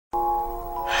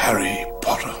Harry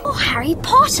Potter. Oh, Harry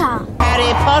Potter.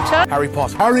 Harry Potter. Harry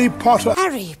Potter.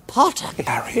 Harry Potter.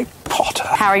 Harry Potter.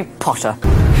 Harry Potter.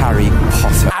 Harry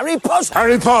Potter. Harry Potter.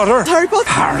 Harry Potter. Harry Potter.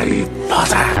 Harry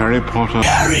Potter. Harry Potter. Harry Potter.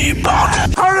 Harry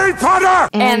Potter. Harry Potter.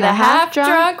 And the Half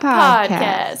Drunk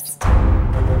Podcast.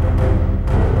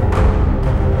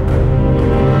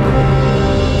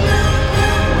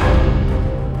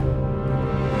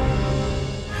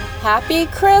 Happy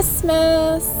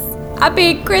Christmas!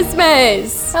 Happy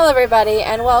Christmas! Hello, everybody,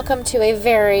 and welcome to a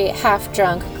very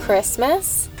half-drunk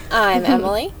Christmas. I'm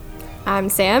Emily. I'm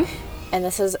Sam. And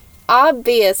this is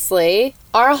obviously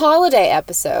our holiday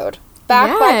episode.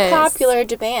 Back by popular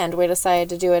demand, we decided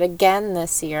to do it again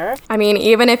this year. I mean,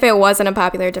 even if it wasn't a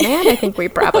popular demand, I think we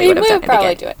probably would have done it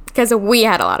again. Do it. Because we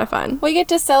had a lot of fun. We get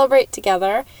to celebrate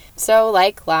together. So,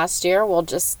 like last year, we'll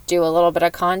just do a little bit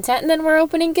of content, and then we're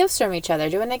opening gifts from each other,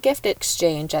 doing a gift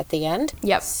exchange at the end.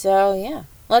 Yep. So, yeah.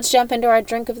 Let's jump into our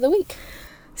drink of the week.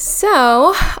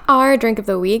 So, our drink of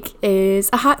the week is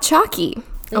a hot chalky,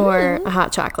 or a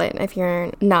hot chocolate, if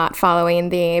you're not following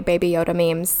the Baby Yoda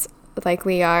memes like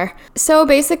we are. So,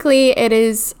 basically, it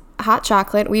is hot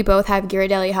chocolate. We both have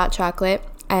Ghirardelli hot chocolate.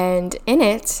 And in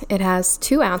it, it has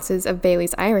 2 ounces of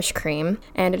Bailey's Irish cream,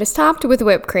 and it is topped with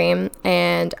whipped cream,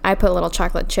 and I put little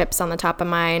chocolate chips on the top of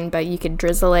mine, but you could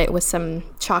drizzle it with some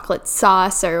chocolate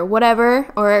sauce or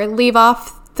whatever, or leave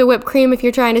off the whipped cream if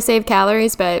you're trying to save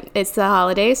calories, but it's the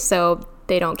holidays, so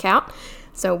they don't count.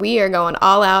 So we are going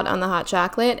all out on the hot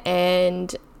chocolate,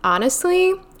 and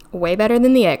honestly, way better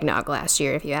than the eggnog last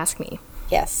year, if you ask me.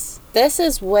 Yes. This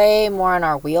is way more in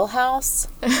our wheelhouse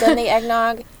than the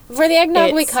eggnog. For the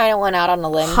eggnog, we kind of went out on a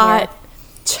limb hot here.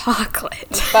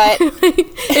 Chocolate. But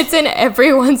it's in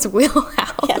everyone's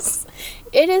wheelhouse. Yes.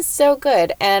 It is so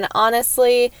good. And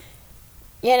honestly,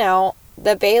 you know,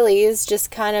 the Bailey's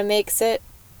just kind of makes it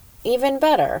even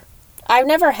better. I've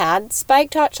never had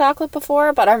spiked hot chocolate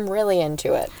before, but I'm really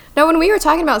into it. No, when we were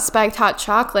talking about spiked hot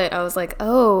chocolate, I was like,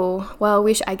 oh, well,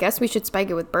 I guess we should spike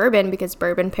it with bourbon because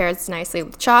bourbon pairs nicely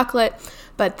with chocolate.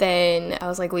 But then I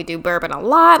was like, we do bourbon a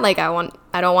lot. Like, I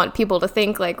don't want people to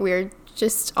think like we're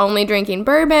just only drinking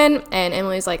bourbon. And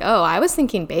Emily's like, oh, I was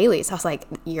thinking Bailey's. I was like,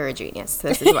 you're a genius.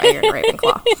 This is why you're in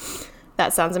Ravenclaw.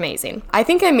 That sounds amazing. I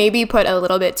think I maybe put a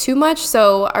little bit too much.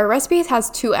 So our recipe has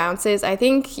 2 ounces. I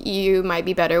think you might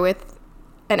be better with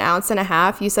 1.5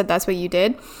 ounces. You said that's what you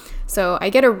did. So I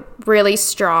get a really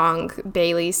strong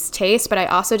Bailey's taste, but I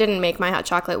also didn't make my hot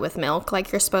chocolate with milk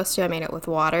like you're supposed to. I made it with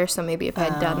water, so maybe if I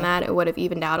had done that, it would have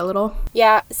evened out a little.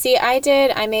 Yeah, see, I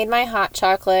made my hot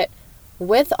chocolate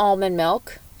with almond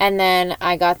milk, and then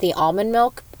I got the almond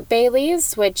milk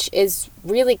Bailey's, which is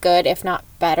really good, if not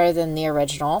better than the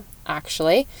original,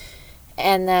 actually.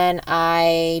 And then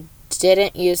I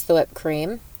didn't use the whipped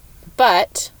cream,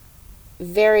 but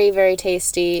very, very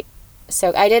tasty.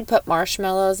 So I did put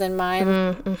marshmallows in mine.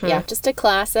 Mm-hmm. Yeah, just a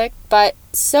classic, but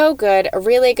so good. A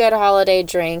really good holiday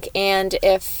drink. And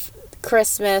if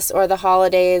Christmas or the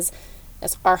holidays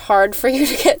are hard for you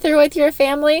to get through with your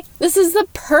family, this is the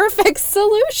perfect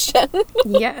solution.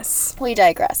 Yes. We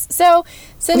digress. So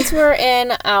since we're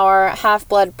in our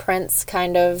Half-Blood Prince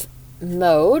kind of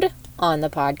mode on the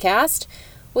podcast,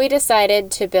 we decided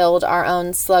to build our own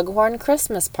Slughorn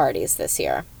Christmas parties this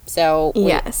year. So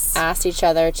we asked each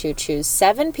other to choose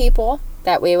 7 people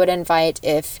that we would invite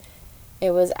if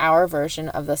it was our version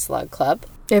of the Slug Club.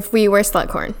 If we were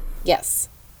Slughorn. Yes.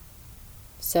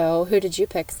 So who did you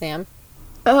pick, Sam?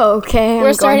 Oh, okay.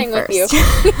 We're starting with you.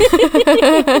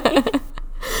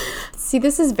 See,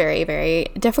 this is very, very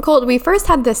difficult. We first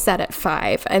had this set at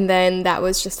 5, and then that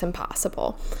was just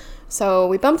impossible. So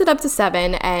we bumped it up to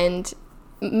 7, and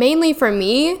mainly for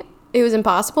me, it was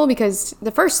impossible because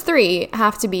the first 3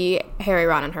 have to be Harry,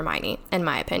 Ron, and Hermione, in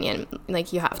my opinion.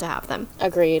 Like, you have to have them.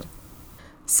 Agreed.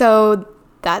 So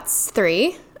that's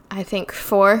 3. I think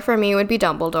 4 for me would be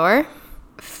Dumbledore.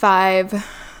 5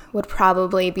 would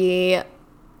probably be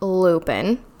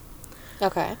Lupin.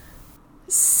 Okay.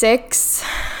 6,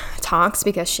 Tonks,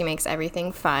 because she makes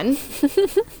everything fun.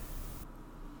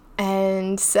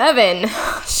 And 7,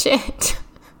 shit.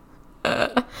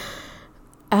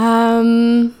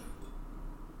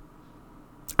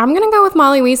 I'm gonna go with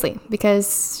Molly Weasley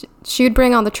because she would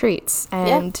bring all the treats,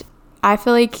 and I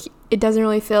feel like it doesn't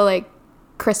really feel like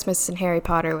Christmas in Harry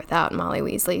Potter without Molly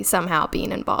Weasley somehow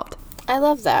being involved. I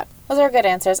love that. Those are good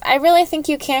answers. I really think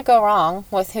you can't go wrong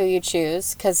with who you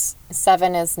choose because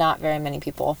 7 is not very many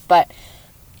people. But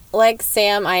like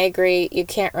Sam, I agree. You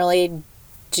can't really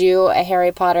do a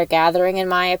Harry Potter gathering, in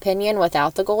my opinion,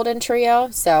 without the Golden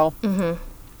Trio. So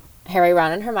Harry,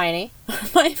 Ron, and Hermione are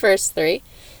my first 3.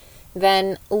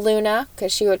 Then Luna,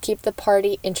 because she would keep the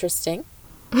party interesting.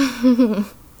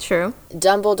 True.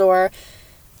 Dumbledore,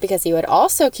 because he would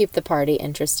also keep the party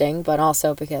interesting, but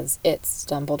also because it's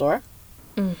Dumbledore.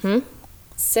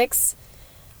 6,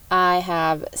 I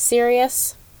have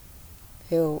Sirius,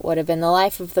 who would have been the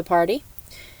life of the party.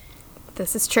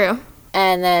 This is true.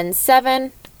 And then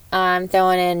 7, I'm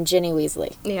throwing in Ginny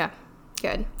Weasley. Yeah,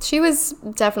 good. She was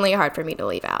definitely hard for me to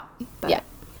leave out. But. Yeah.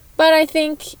 But I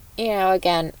think,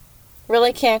 again,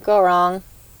 really can't go wrong.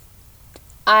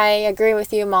 I agree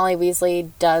with you. Molly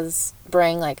Weasley does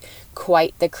bring,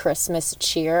 quite the Christmas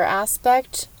cheer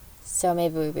aspect. So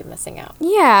maybe we'd be missing out.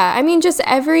 Yeah, I mean, just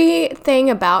everything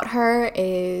about her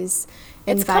is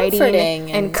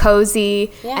inviting and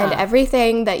cozy and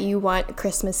everything that you want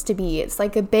Christmas to be. It's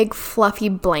like a big fluffy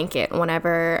blanket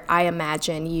whenever I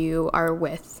imagine you are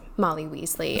with Molly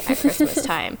Weasley at Christmas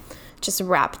time, just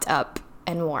wrapped up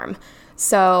and warm.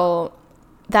 So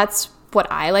that's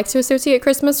what I like to associate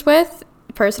Christmas with.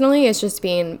 Personally, is just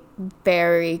being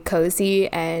very cozy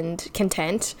and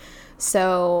content.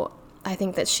 So I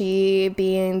think that she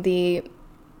being the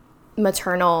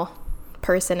maternal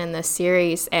person in this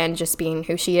series and just being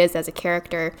who she is as a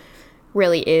character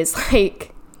really is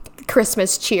like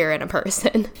Christmas cheer in a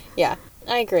person. Yeah,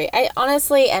 I agree.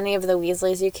 Honestly, any of the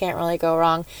Weasleys, you can't really go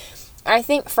wrong. I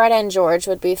think Fred and George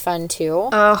would be fun too.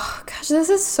 Oh gosh, this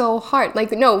is so hard.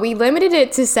 No, we limited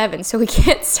it to 7, so we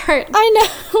can't start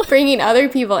bringing other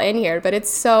people in here, but it's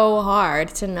so hard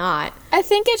to not. I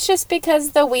think it's just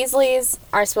because the Weasleys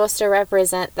are supposed to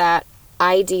represent that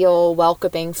ideal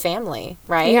welcoming family,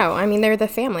 right? Yeah, I mean, they're the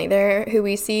family. They're who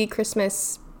we see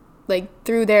Christmas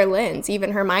through their lens.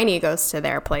 Even Hermione goes to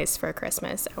their place for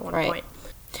Christmas at one point.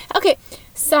 Okay,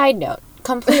 side note.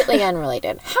 Completely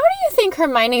unrelated. How do you think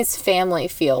Hermione's family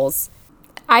feels?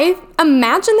 I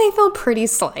imagine they feel pretty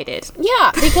slighted.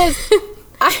 Yeah, because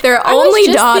their only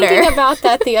daughter. I was just thinking about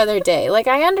that the other day.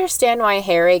 I understand why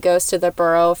Harry goes to the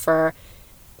Burrow for,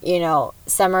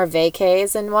 summer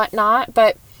vacays and whatnot,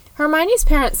 but Hermione's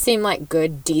parents seem like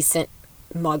good, decent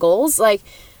muggles.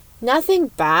 Nothing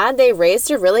bad. They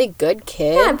raised a really good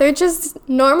kid. Yeah, they're just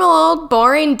normal old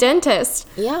boring dentists.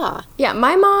 Yeah. Yeah,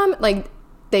 my mom,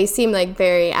 they seem like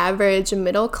very average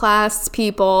middle class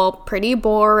people, pretty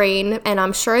boring, and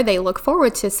I'm sure they look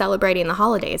forward to celebrating the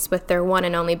holidays with their one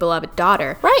and only beloved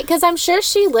daughter. Right, because I'm sure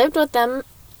she lived with them,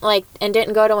 and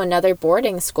didn't go to another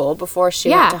boarding school before she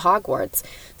went to Hogwarts.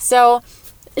 So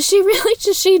she really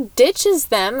she ditches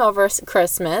them over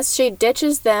Christmas. She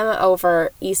ditches them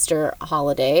over Easter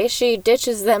holiday. She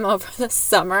ditches them over the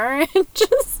summer and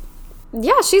just...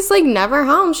 Yeah, she's never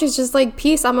home. She's just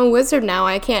peace, I'm a wizard now.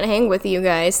 I can't hang with you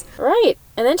guys. Right.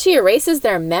 And then she erases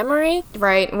their memory.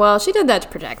 Right. Well, she did that to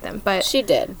protect them, but... She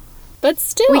did. But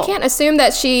still. We can't assume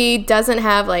that she doesn't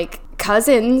have,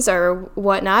 cousins or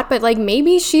whatnot, but,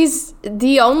 maybe she's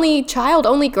the only child,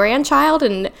 only grandchild,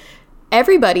 and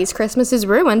everybody's Christmas is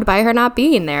ruined by her not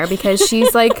being there because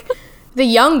she's, the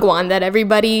young one that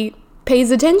everybody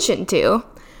pays attention to.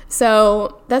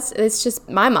 So it's just,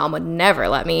 my mom would never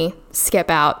let me skip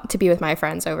out to be with my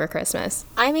friends over Christmas.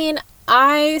 I mean,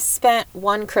 I spent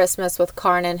one Christmas with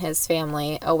Karn and his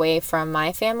family away from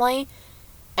my family,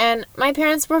 and my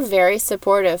parents were very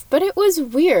supportive, but it was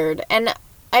weird. And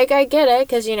I get it,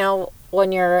 because,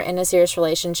 when you're in a serious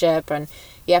relationship and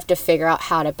you have to figure out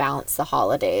how to balance the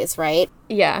holidays, right?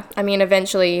 Yeah, I mean,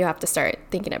 eventually you have to start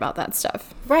thinking about that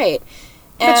stuff. Right.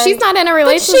 But she's not in a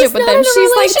relationship with them.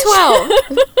 She's 12.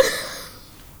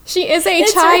 She is a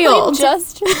child. Really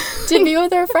just to be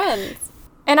with her friends.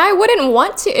 And I wouldn't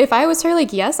want to, if I was her,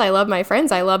 yes, I love my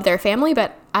friends, I love their family,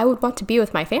 but I would want to be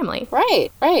with my family.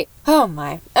 Right. Oh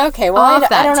my. Okay, well,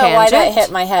 I don't know why that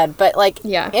hit my head, but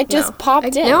it just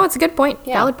popped in. No, it's a good point.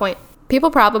 Yeah. Valid point. People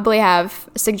probably have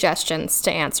suggestions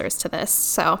to answers to this,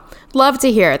 so love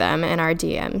to hear them in our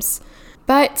DMs.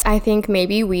 But I think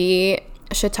maybe we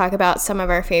should talk about some of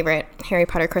our favorite Harry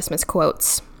Potter Christmas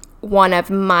quotes. One of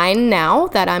mine now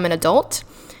that I'm an adult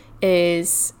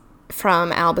is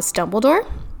from Albus Dumbledore,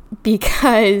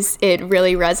 because it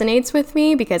really resonates with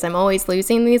me because I'm always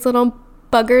losing these little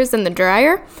buggers in the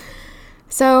dryer.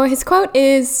 So his quote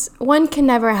is, "One can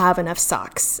never have enough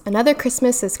socks. Another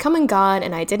Christmas has come and gone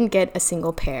and I didn't get a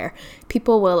single pair.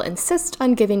 People will insist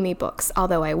on giving me books,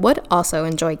 although I would also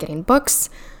enjoy getting books.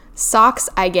 Socks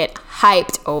I get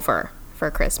hyped over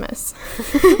for Christmas."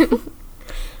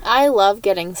 I love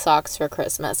getting socks for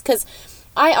Christmas because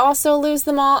I also lose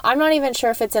them all. I'm not even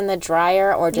sure if it's in the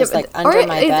dryer or just under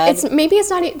my bed. Maybe it's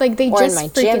not they or just in my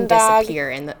freaking gym bag.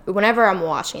 disappear whenever I'm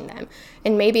washing them.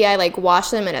 And maybe I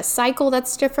wash them in a cycle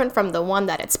that's different from the one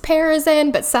that its pair is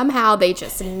in, but somehow they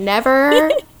just never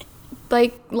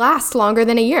last longer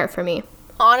than a year for me.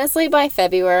 Honestly, by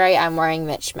February, I'm wearing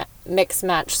mixed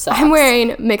match socks. I'm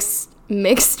wearing mixed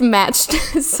matched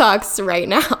socks right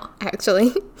now,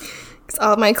 actually. Because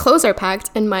all my clothes are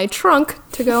packed in my trunk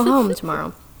to go home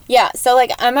tomorrow. Yeah, so, like,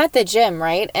 I'm at the gym,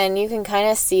 right? And you can kind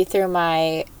of see through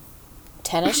my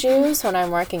tennis shoes when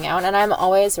I'm working out. And I'm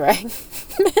always wearing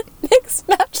mixed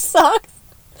match socks.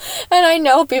 And I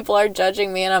know people are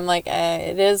judging me, and I'm like,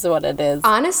 it is what it is.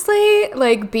 Honestly,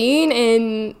 like, being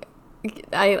in...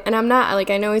 I'm not, like,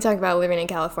 I know we talk about living in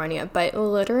California, but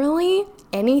literally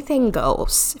anything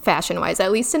goes fashion-wise,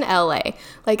 at least in LA.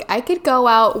 Like, I could go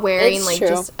out wearing, It's like, true.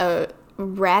 just a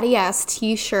ratty-ass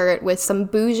t-shirt with some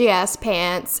bougie-ass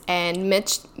pants and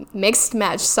mixed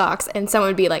match socks, and someone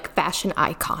would be like, fashion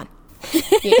icon.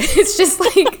 It's just,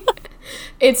 like,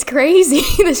 it's crazy,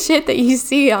 the shit that you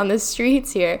see on the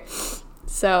streets here.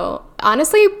 So,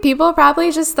 honestly, people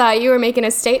probably just thought you were making a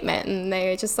statement, and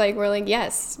they just, like, were like,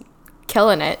 yes,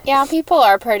 killing it. Yeah, people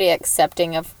are pretty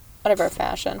accepting of whatever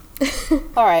fashion.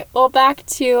 All right, well, back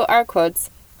to our quotes.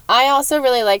 I also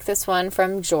really like this one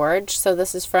from George. So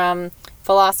this is from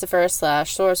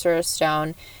Philosopher/Sorcerer's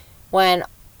Stone, when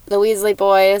the Weasley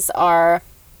boys are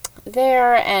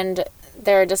there and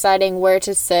they're deciding where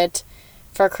to sit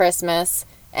for Christmas.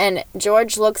 And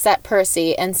George looks at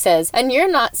Percy and says, "And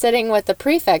you're not sitting with the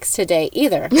prefects today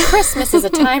either. Christmas is a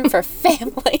time for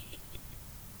family."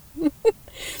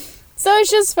 So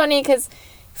it's just funny because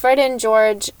Fred and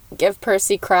George give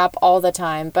Percy crap all the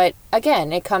time. But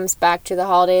again, it comes back to the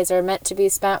holidays are meant to be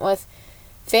spent with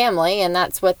family, and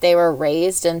that's what they were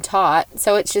raised and taught.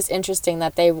 So it's just interesting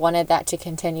that they wanted that to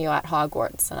continue at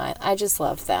Hogwarts. And I just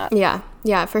love that.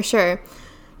 Yeah, for sure.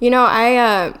 You know,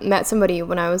 I met somebody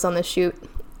when I was on the shoot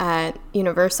at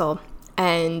Universal,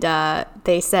 and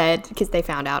they said, because they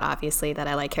found out, obviously, that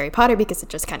I like Harry Potter because it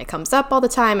just kind of comes up all the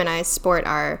time, and I sport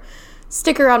our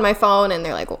sticker on my phone, and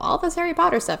they're like, well, all this Harry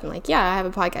Potter stuff. I'm like, yeah, I have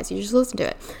a podcast, you just listen to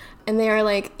it. And they are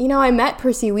like, you know, I met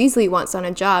Percy Weasley once on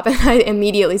a job, and I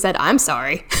immediately said, I'm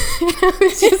sorry. I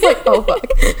was just like, oh,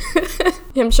 fuck.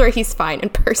 I'm sure he's fine in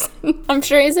person. I'm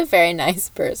sure he's a very nice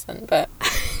person, but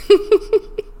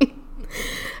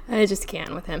I just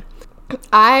can't with him.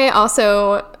 I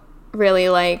also really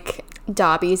like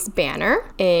Dobby's banner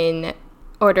in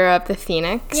Order of the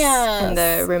Phoenix. Yes. In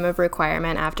the Room of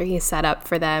Requirement, after he set up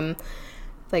for them,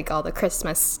 like, all the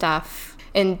Christmas stuff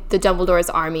in the Dumbledore's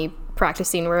army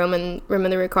practicing room and Room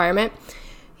of the Requirement.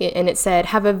 And it said,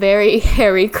 "Have a very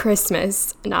hairy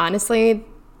Christmas." And honestly,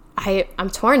 I'm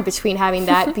torn between having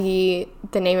that be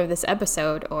the name of this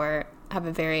episode or have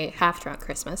a very half-drunk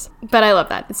Christmas. But I love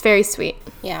that. It's very sweet.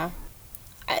 yeah.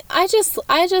 I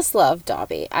just love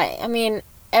Dobby. I mean,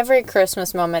 every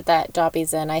Christmas moment that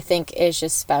Dobby's in, I think, is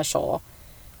just special.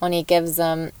 When he gives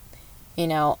them, you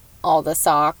know, all the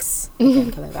socks.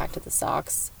 Again, coming back to the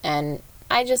socks. And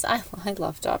I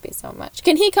love Dobby so much.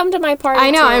 Can he come to my party I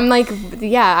know. too? I'm like,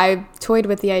 yeah, I toyed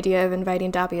with the idea of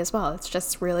inviting Dobby as well. It's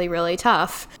just really, really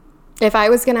tough. If I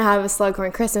was going to have a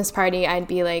Slughorn Christmas party, I'd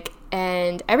be like,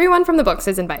 and everyone from the books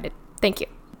is invited. Thank you.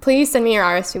 Please send me your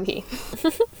RSVP.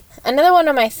 Another one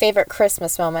of my favorite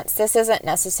Christmas moments, this isn't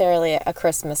necessarily a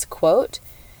Christmas quote,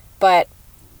 but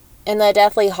in the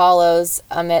Deathly Hallows,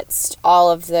 amidst all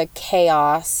of the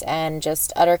chaos and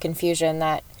just utter confusion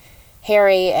that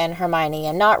Harry and Hermione,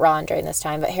 and not Ron during this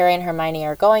time, but Harry and Hermione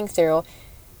are going through,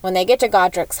 when they get to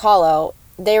Godric's Hollow,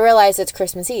 they realize it's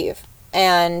Christmas Eve.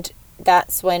 And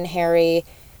that's when Harry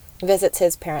visits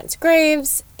his parents'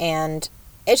 graves, and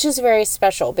it's just very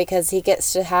special because he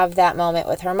gets to have that moment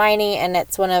with Hermione, and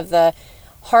it's one of the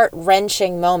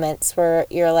heart-wrenching moments where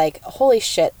you're like, holy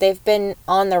shit, they've been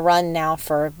on the run now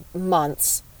for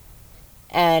months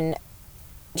and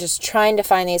just trying to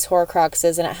find these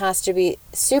Horcruxes, and it has to be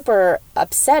super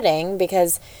upsetting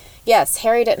because, yes,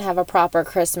 Harry didn't have a proper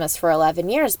Christmas for 11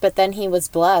 years, but then he was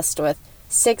blessed with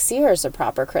 6 years of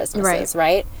proper Christmases,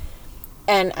 right?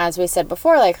 And as we said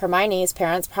before, like, Hermione's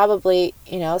parents probably,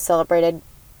 you know, celebrated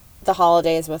the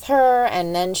holidays with her,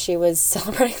 and then she was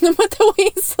celebrating them with the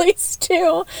Weasleys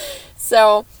too.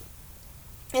 So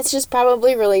it's just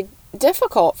probably really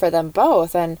difficult for them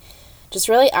both, and just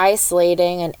really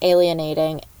isolating and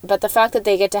alienating. But the fact that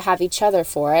they get to have each other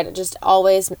for it just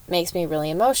always makes me really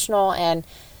emotional and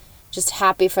just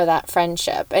happy for that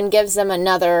friendship, and gives them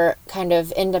another kind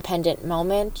of independent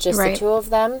moment, just the two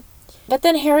of them. But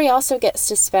then Harry also gets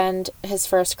to spend his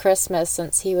first Christmas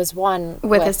since he was one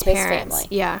with his parents. Family.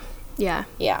 Yeah. Yeah.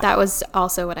 That was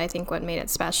also what I think what made it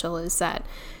special is that,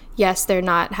 yes, they're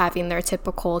not having their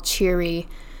typical cheery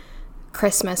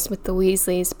Christmas with the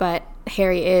Weasleys, but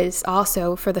Harry is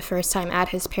also for the first time at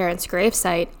his parents'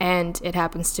 gravesite, and it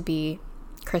happens to be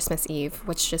Christmas Eve,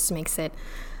 which just makes it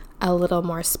a little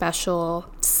more special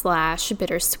 /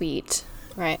 bittersweet.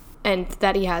 Right. And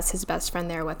that he has his best friend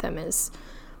there with him is,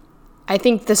 I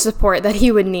think, the support that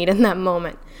he would need in that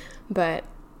moment. But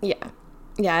yeah,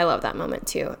 I love that moment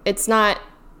too. It's not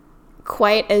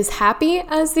quite as happy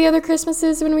as the other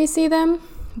Christmases when we see them,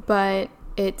 but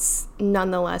it's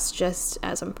nonetheless just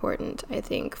as important, I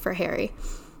think, for Harry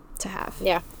to have.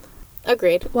 Yeah,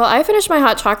 agreed. Well, I finished my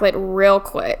hot chocolate real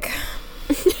quick.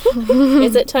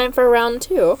 Is it time for round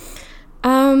 2?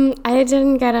 I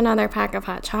didn't get another pack of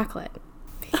hot chocolate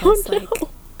because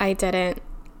I didn't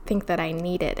think that I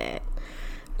needed it.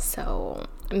 So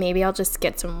maybe I'll just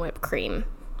get some whipped cream.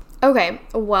 Okay,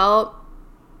 well,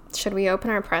 should we open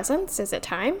our presents? Is it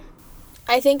time?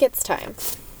 I think it's time.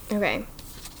 Okay.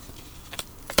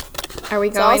 Are we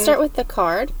going? So I'll start with the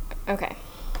card. Okay.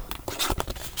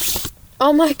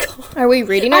 Oh my god. Are we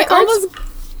reading our cards?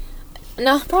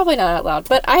 No, probably not out loud,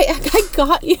 but I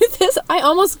got you this. I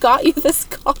almost got you this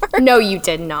card. No, you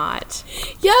did not.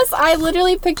 Yes, I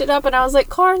literally picked it up and I was like,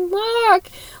 Karn, look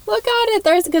at it.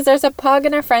 There's a pug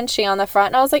and a Frenchie on the front.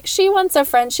 And I was like, she wants a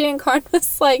Frenchie. And Karn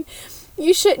was like,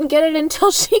 you shouldn't get it until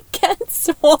she gets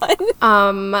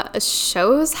one.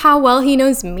 Shows how well he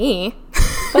knows me.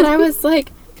 But I was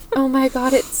like, oh my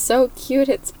god, it's so cute.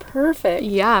 It's perfect.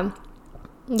 Yeah.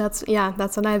 That's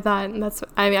what I thought.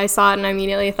 I saw it and I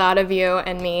immediately thought of you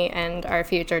and me and our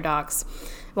future dogs.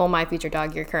 Well, my future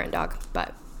dog, your current dog,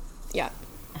 but yeah.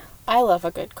 I love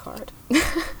a good card.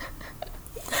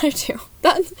 I do.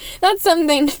 That's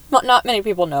something not many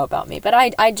people know about me, but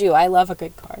I do. I love a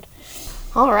good card.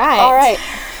 All right.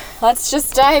 Let's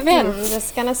just dive in. I'm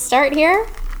just gonna start here.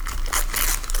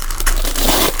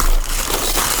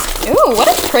 Ooh, what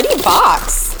a pretty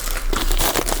box.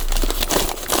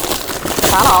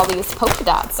 Got all these polka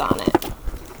dots on it.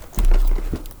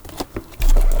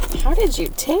 How did you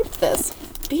tape this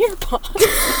beer box?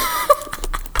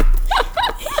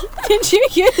 Did you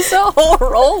use a whole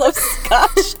roll of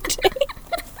Scotch tape?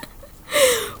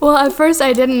 Well, at first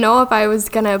I didn't know if I was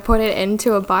gonna put it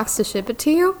into a box to ship it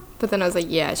to you, but then I was like,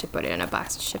 yeah, I should put it in a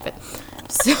box to ship it.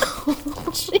 So,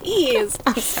 jeez.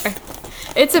 I'm sorry.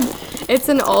 It's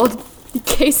an old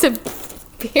case of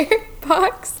beer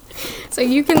box. So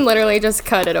you can literally just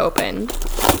cut it open.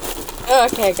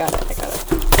 Okay, I got it.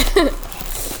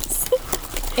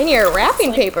 And your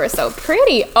wrapping paper is so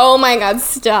pretty. Oh my god,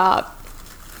 stop.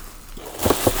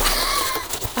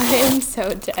 I am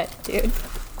so dead, dude.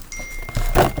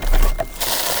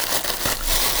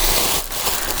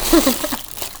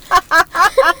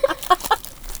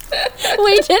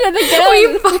 We did it again.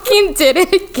 We fucking did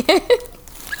it again.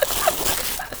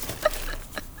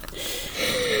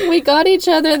 We got each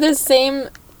other the same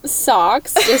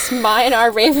socks, just mine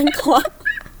are Ravenclaw,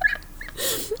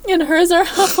 and hers are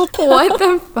Hufflepuff. What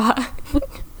the fuck?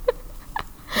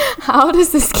 How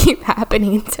does this keep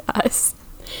happening to us?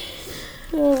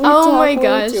 Oh my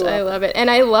gosh, I love it.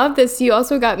 And I love this. You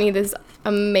also got me this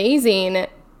amazing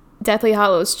Deathly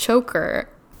Hallows choker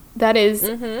that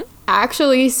is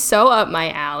actually so up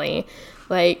my alley.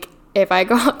 Like, if I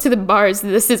go out to the bars,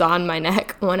 this is on my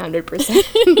neck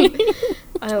 100%.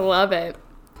 I love it.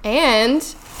 And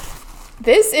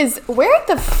this is, where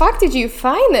the fuck did you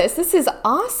find this? This is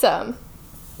awesome.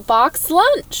 Box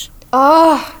lunch.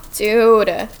 Oh, dude.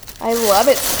 I love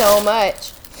it so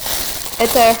much.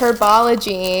 It's a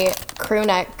Herbology crew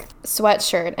neck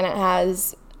sweatshirt, and it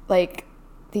has, like,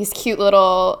 these cute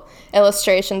little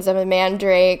illustrations of a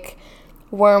mandrake,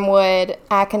 wormwood,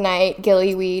 aconite,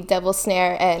 gillyweed, devil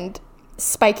snare, and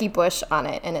spiky bush on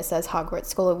it, and it says Hogwarts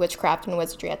School of Witchcraft and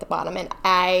Wizardry at the bottom, and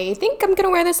I think I'm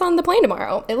gonna wear this on the plane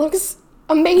tomorrow. It looks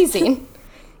amazing.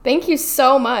 Thank you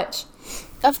so much.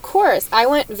 Of course. I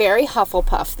went very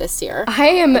Hufflepuff this year. I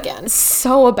am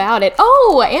so about it.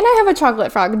 Oh, and I have a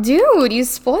chocolate frog. Dude, you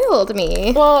spoiled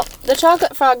me. Well, the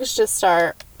chocolate frog is just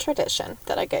our tradition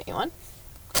that I get you one.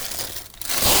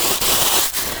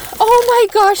 Oh my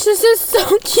gosh, this is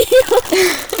so cute.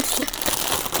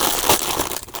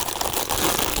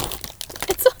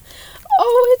 It's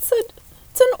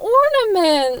an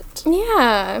ornament.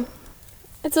 Yeah.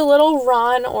 It's a little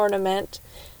Ron ornament.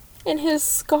 And his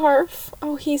scarf.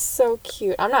 Oh, he's so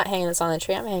cute. I'm not hanging this on the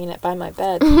tree. I'm hanging it by my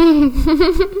bed.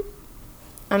 I'm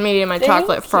eating my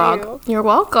chocolate frog. You're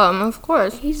welcome, of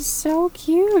course. He's so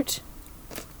cute.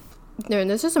 Dude,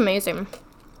 this is amazing.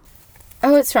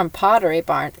 Oh, it's from Pottery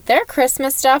Barn. Their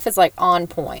Christmas stuff is, like, on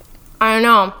point. I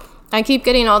know. I keep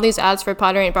getting all these ads for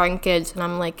Pottery Barn Kids, and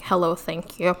I'm like, hello,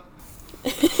 thank you.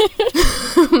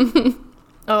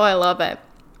 Oh, I love it.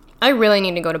 I really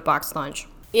need to go to box lunch.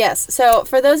 Yes, so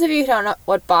for those of you who don't know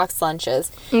what box lunch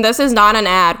is. This is not an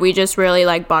ad. We just really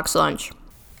like box lunch.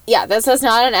 Yeah, this is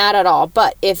not an ad at all,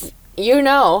 but if you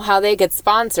know how they could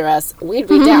sponsor us, we'd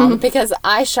be down because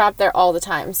I shop there all the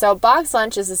time. So Box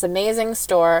Lunch is this amazing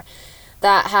store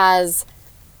that has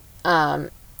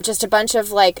just a bunch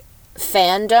of like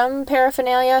fandom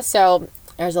paraphernalia. So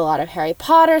there's a lot of Harry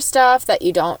Potter stuff that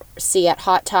you don't see at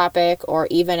Hot Topic or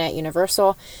even at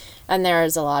Universal. And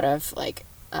there's a lot of like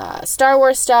Star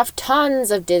Wars stuff,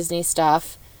 tons of Disney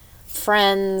stuff,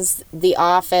 Friends, The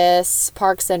Office,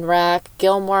 Parks and Rec,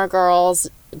 Gilmore Girls,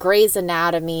 Grey's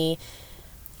Anatomy,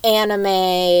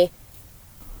 anime,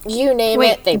 you name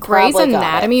it, they Grey's probably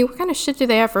Anatomy? got it. What kind of shit do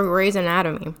they have for Grey's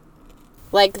Anatomy?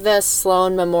 Like the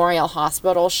Sloan Memorial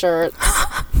Hospital shirts,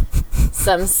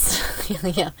 some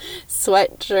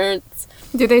sweatshirts.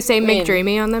 Do they say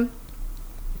McDreamy on them?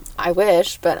 I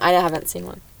wish, but I haven't seen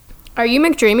one. Are you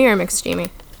McDreamy or McSteamy?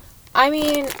 I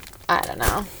mean, I don't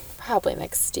know. Probably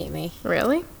McSteamy.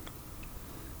 Really?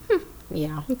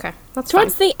 Yeah. Okay, that's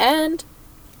Towards fine. the end.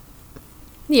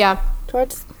 Yeah.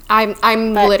 Towards... I'm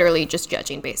literally just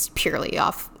judging based purely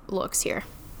off looks here.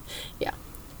 Yeah.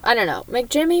 I don't know.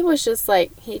 McJimmy was just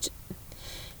like, he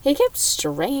kept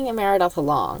stringing Meredith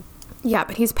along. Yeah,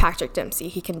 but he's Patrick Dempsey.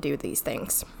 He can do these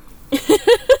things.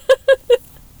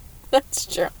 That's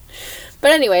true.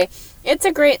 But anyway, it's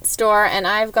a great store, and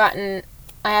I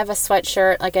have a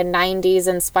sweatshirt, like a 90s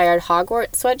inspired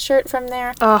Hogwarts sweatshirt from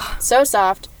there. Ugh. So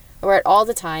soft. I wear it all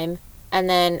the time. And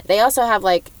then they also have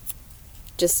like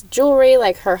just jewelry,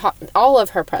 like all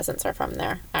of her presents are from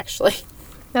there, actually.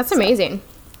 That's amazing.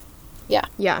 Yeah.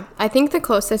 Yeah. I think the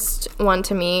closest one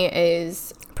to me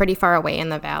is pretty far away in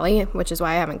the valley, which is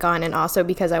why I haven't gone, and also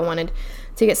because I wanted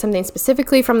to get something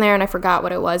specifically from there, and I forgot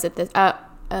what it was at this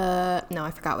no,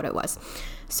 I forgot what it was.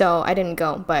 So I didn't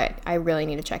go, but I really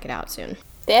need to check it out soon.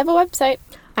 They have a website.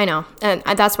 I know. And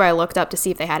that's where I looked up to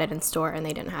see if they had it in store, and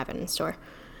they didn't have it in store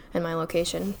in my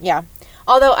location. Yeah.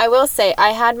 Although I will say, I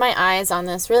had my eyes on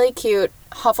this really cute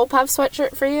Hufflepuff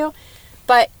sweatshirt for you,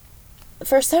 but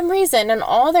for some reason, in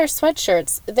all their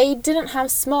sweatshirts, they didn't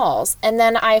have smalls. And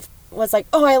then I was like,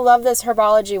 oh, I love this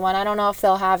herbology one. I don't know if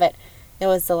they'll have it. It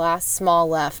was the last small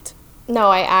left. No,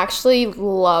 I actually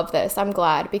love this. I'm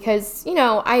glad because,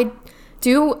 I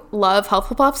do love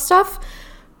Hufflepuff stuff,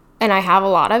 and I have a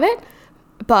lot of it,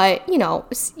 but,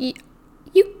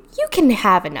 you can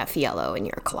have enough yellow in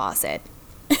your closet.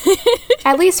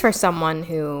 At least for someone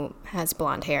who has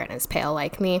blonde hair and is pale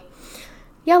like me.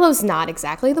 Yellow's not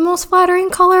exactly the most flattering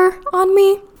color on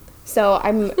me. So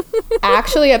I'm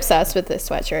actually obsessed with this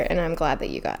sweatshirt, and I'm glad that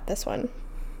you got this one.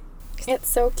 It's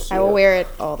so cute. I will wear it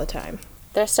all the time.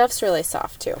 Their stuff's really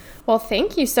soft, too. Well,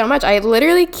 thank you so much. I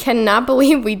literally cannot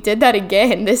believe we did that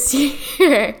again this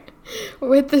year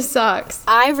with the socks.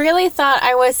 I really thought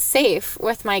I was safe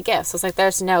with my gifts. I was like,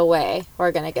 there's no way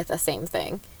we're going to get the same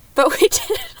thing. But we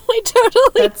did. We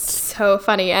totally That's so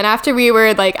funny. And after we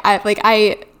were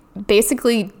I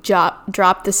basically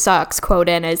dropped the socks quote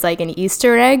in as like an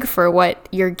Easter egg for what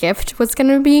your gift was going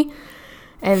to be.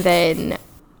 And then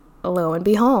lo and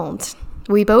behold,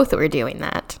 we both were doing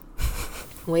that.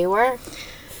 We were.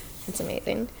 It's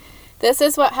amazing. This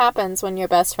is what happens when you're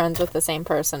best friends with the same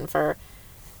person for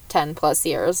 10 plus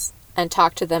years and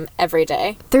talk to them every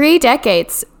day. 3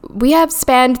 decades. We have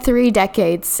spanned 3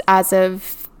 decades as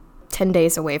of 10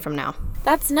 days away from now.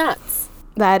 That's nuts.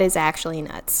 That is actually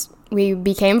nuts. We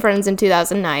became friends in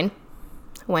 2009,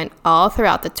 went all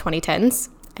throughout the 2010s,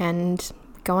 and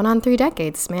going on 3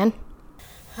 decades, man.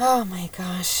 Oh my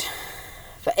gosh.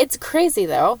 But it's crazy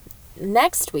though.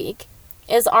 Next week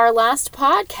is our last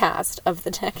podcast of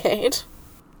the decade.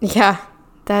 Yeah,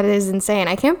 that is insane.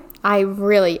 I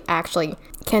really actually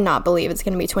cannot believe it's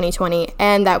going to be 2020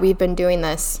 and that we've been doing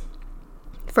this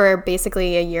for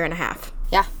basically a year and a half.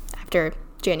 Yeah. After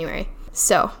January.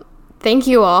 So, thank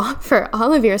you all for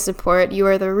all of your support. You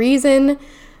are the reason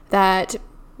that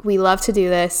we love to do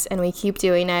this, and we keep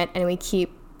doing it, and we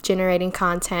keep generating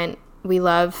content. We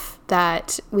love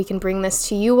that we can bring this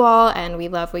to you all, and we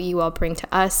love what you all bring to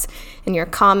us and your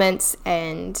comments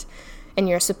and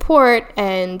your support,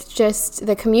 and just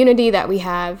the community that we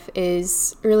have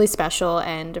is really special,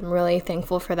 and I'm really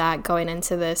thankful for that going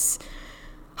into this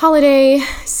holiday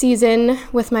season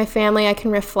with my family. I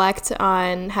can reflect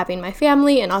on having my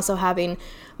family and also having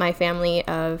my family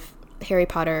of Harry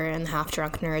Potter and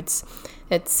Half-Drunk Nerds.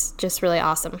 It's just really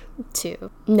awesome to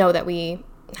know that we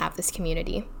have this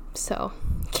community. So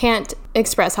can't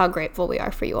express how grateful we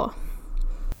are for you all.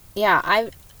 Yeah,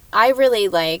 I really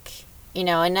like,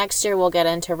 and next year we'll get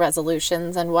into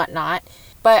resolutions and whatnot.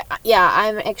 But yeah,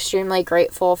 I'm extremely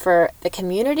grateful for the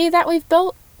community that we've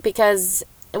built, because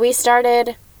we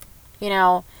started,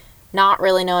 not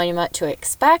really knowing what to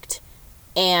expect.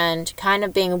 and kind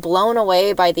of being blown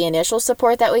away by the initial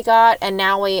support that we got. And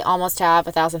now we almost have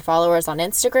 1,000 followers on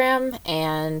Instagram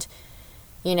and,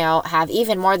 have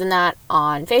even more than that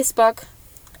on Facebook.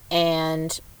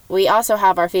 And we also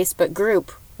have our Facebook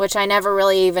group, which I never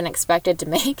really even expected to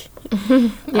make.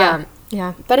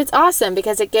 Yeah. But it's awesome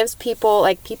because it gives people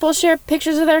share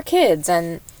pictures of their kids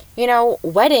and,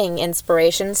 wedding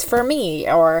inspirations for me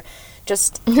or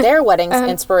just their wedding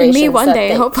inspirations. Me one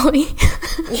day, hopefully.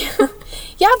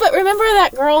 Yeah, but remember that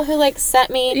girl who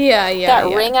sent me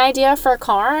that ring idea for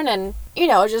Karn and,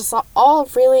 just all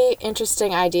really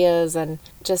interesting ideas and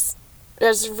just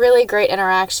there's really great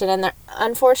interaction. And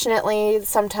unfortunately,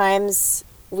 sometimes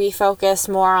we focus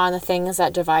more on the things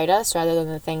that divide us rather than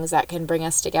the things that can bring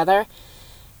us together.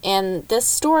 And this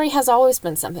story has always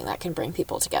been something that can bring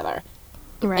people together.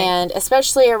 Right. And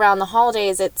especially around the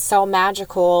holidays, it's so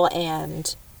magical.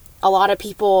 And a lot of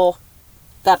people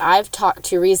that I've talked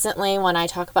to recently, when I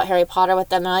talk about Harry Potter with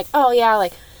them, they're like, oh yeah,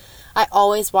 I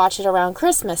always watch it around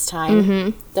Christmas time.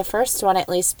 Mm-hmm. The first one, at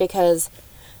least, because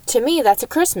to me, that's a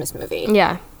Christmas movie.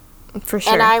 Yeah, for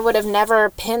sure. And I would have never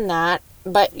pinned that.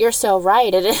 But you're so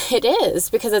right. It is,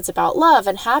 because it's about love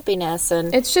and happiness.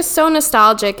 And it's just so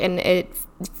nostalgic, and it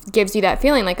gives you that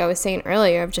feeling, like I was saying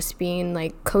earlier, of just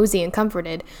being cozy and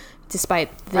comforted,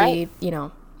 despite the,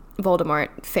 Voldemort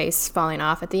face falling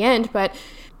off at the end. But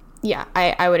yeah,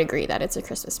 I would agree that it's a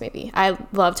Christmas movie. I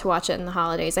love to watch it in the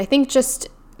holidays. I think just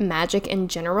magic in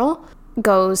general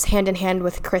goes hand in hand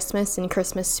with Christmas and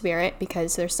Christmas spirit,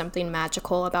 because there's something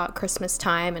magical about Christmas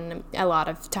time. And a lot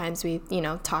of times we,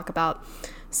 talk about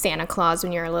Santa Claus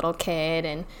when you're a little kid,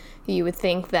 and you would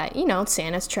think that,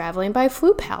 Santa's traveling by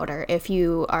flue powder if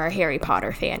you are a Harry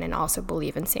Potter fan and also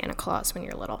believe in Santa Claus when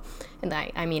you're little. And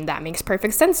that makes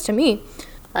perfect sense to me.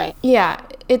 Right. Yeah,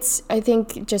 it's, I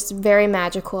think, just very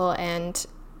magical, and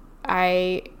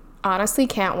I honestly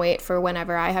can't wait for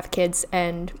whenever I have kids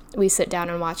and we sit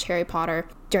down and watch Harry Potter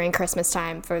during Christmas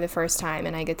time for the first time,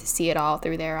 and I get to see it all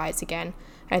through their eyes again.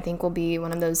 I think will be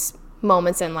one of those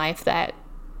moments in life that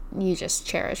you just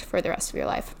cherish for the rest of your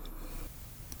life.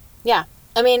 Yeah.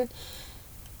 I mean,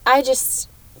 this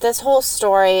whole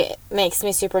story makes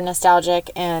me super nostalgic,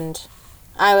 and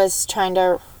I was trying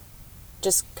to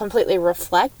just completely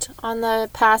reflect on the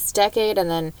past decade, and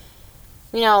then,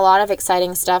 a lot of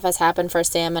exciting stuff has happened for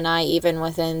Sam and I even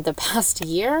within the past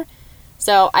year.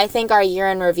 So I think our year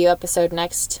in review episode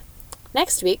next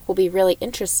week will be really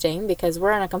interesting, because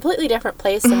we're in a completely different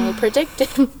place than we predicted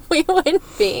we would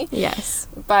be. Yes.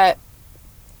 But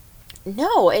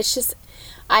no, it's just,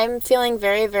 I'm feeling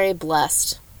very, very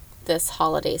blessed this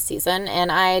holiday season, and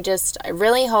I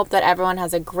really hope that everyone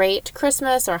has a great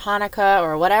Christmas or Hanukkah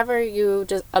or whatever you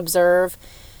just observe.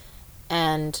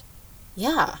 And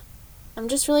yeah, I'm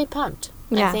just really pumped.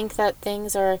 Yeah. I think that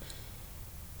things are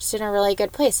just in a really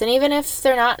good place. And even if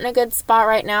they're not in a good spot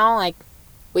right now,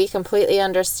 we completely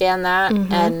understand that.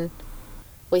 Mm-hmm. And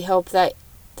we hope that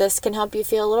this can help you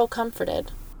feel a little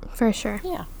comforted. For sure.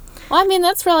 Yeah. Well,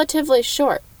 that's relatively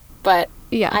short, but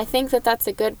yeah, I think that that's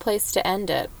a good place to end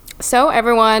it. So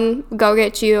everyone, go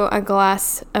get you a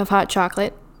glass of hot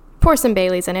chocolate. Pour some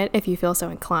Baileys in it if you feel so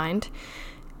inclined.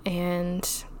 And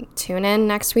tune in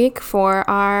next week for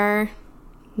our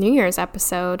New Year's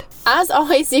episode. As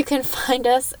always, you can find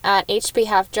us at HB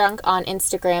Half Drunk on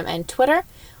Instagram and Twitter,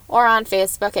 or on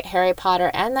Facebook at Harry Potter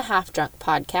and the Half Drunk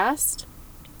Podcast.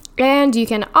 And you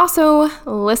can also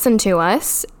listen to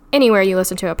us anywhere you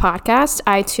listen to a podcast: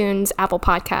 iTunes, Apple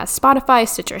Podcasts, Spotify,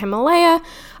 Stitcher, Himalaya,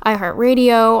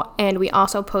 iHeartRadio, and we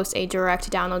also post a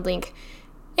direct download link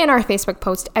in our Facebook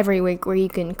post every week where you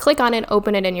can click on it,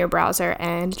 open it in your browser,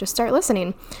 and just start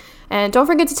listening. And don't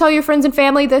forget to tell your friends and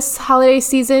family this holiday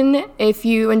season if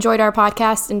you enjoyed our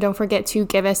podcast, and don't forget to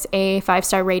give us a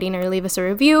 5-star rating or leave us a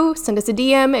review. Send us a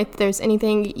DM if there's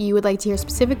anything you would like to hear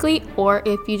specifically, or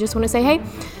if you just want to say hey.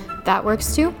 That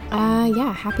works too.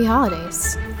 Happy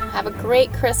holidays. Have a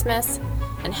great Christmas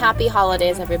and happy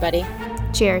holidays, everybody.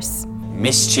 Cheers.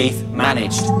 Mischief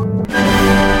managed.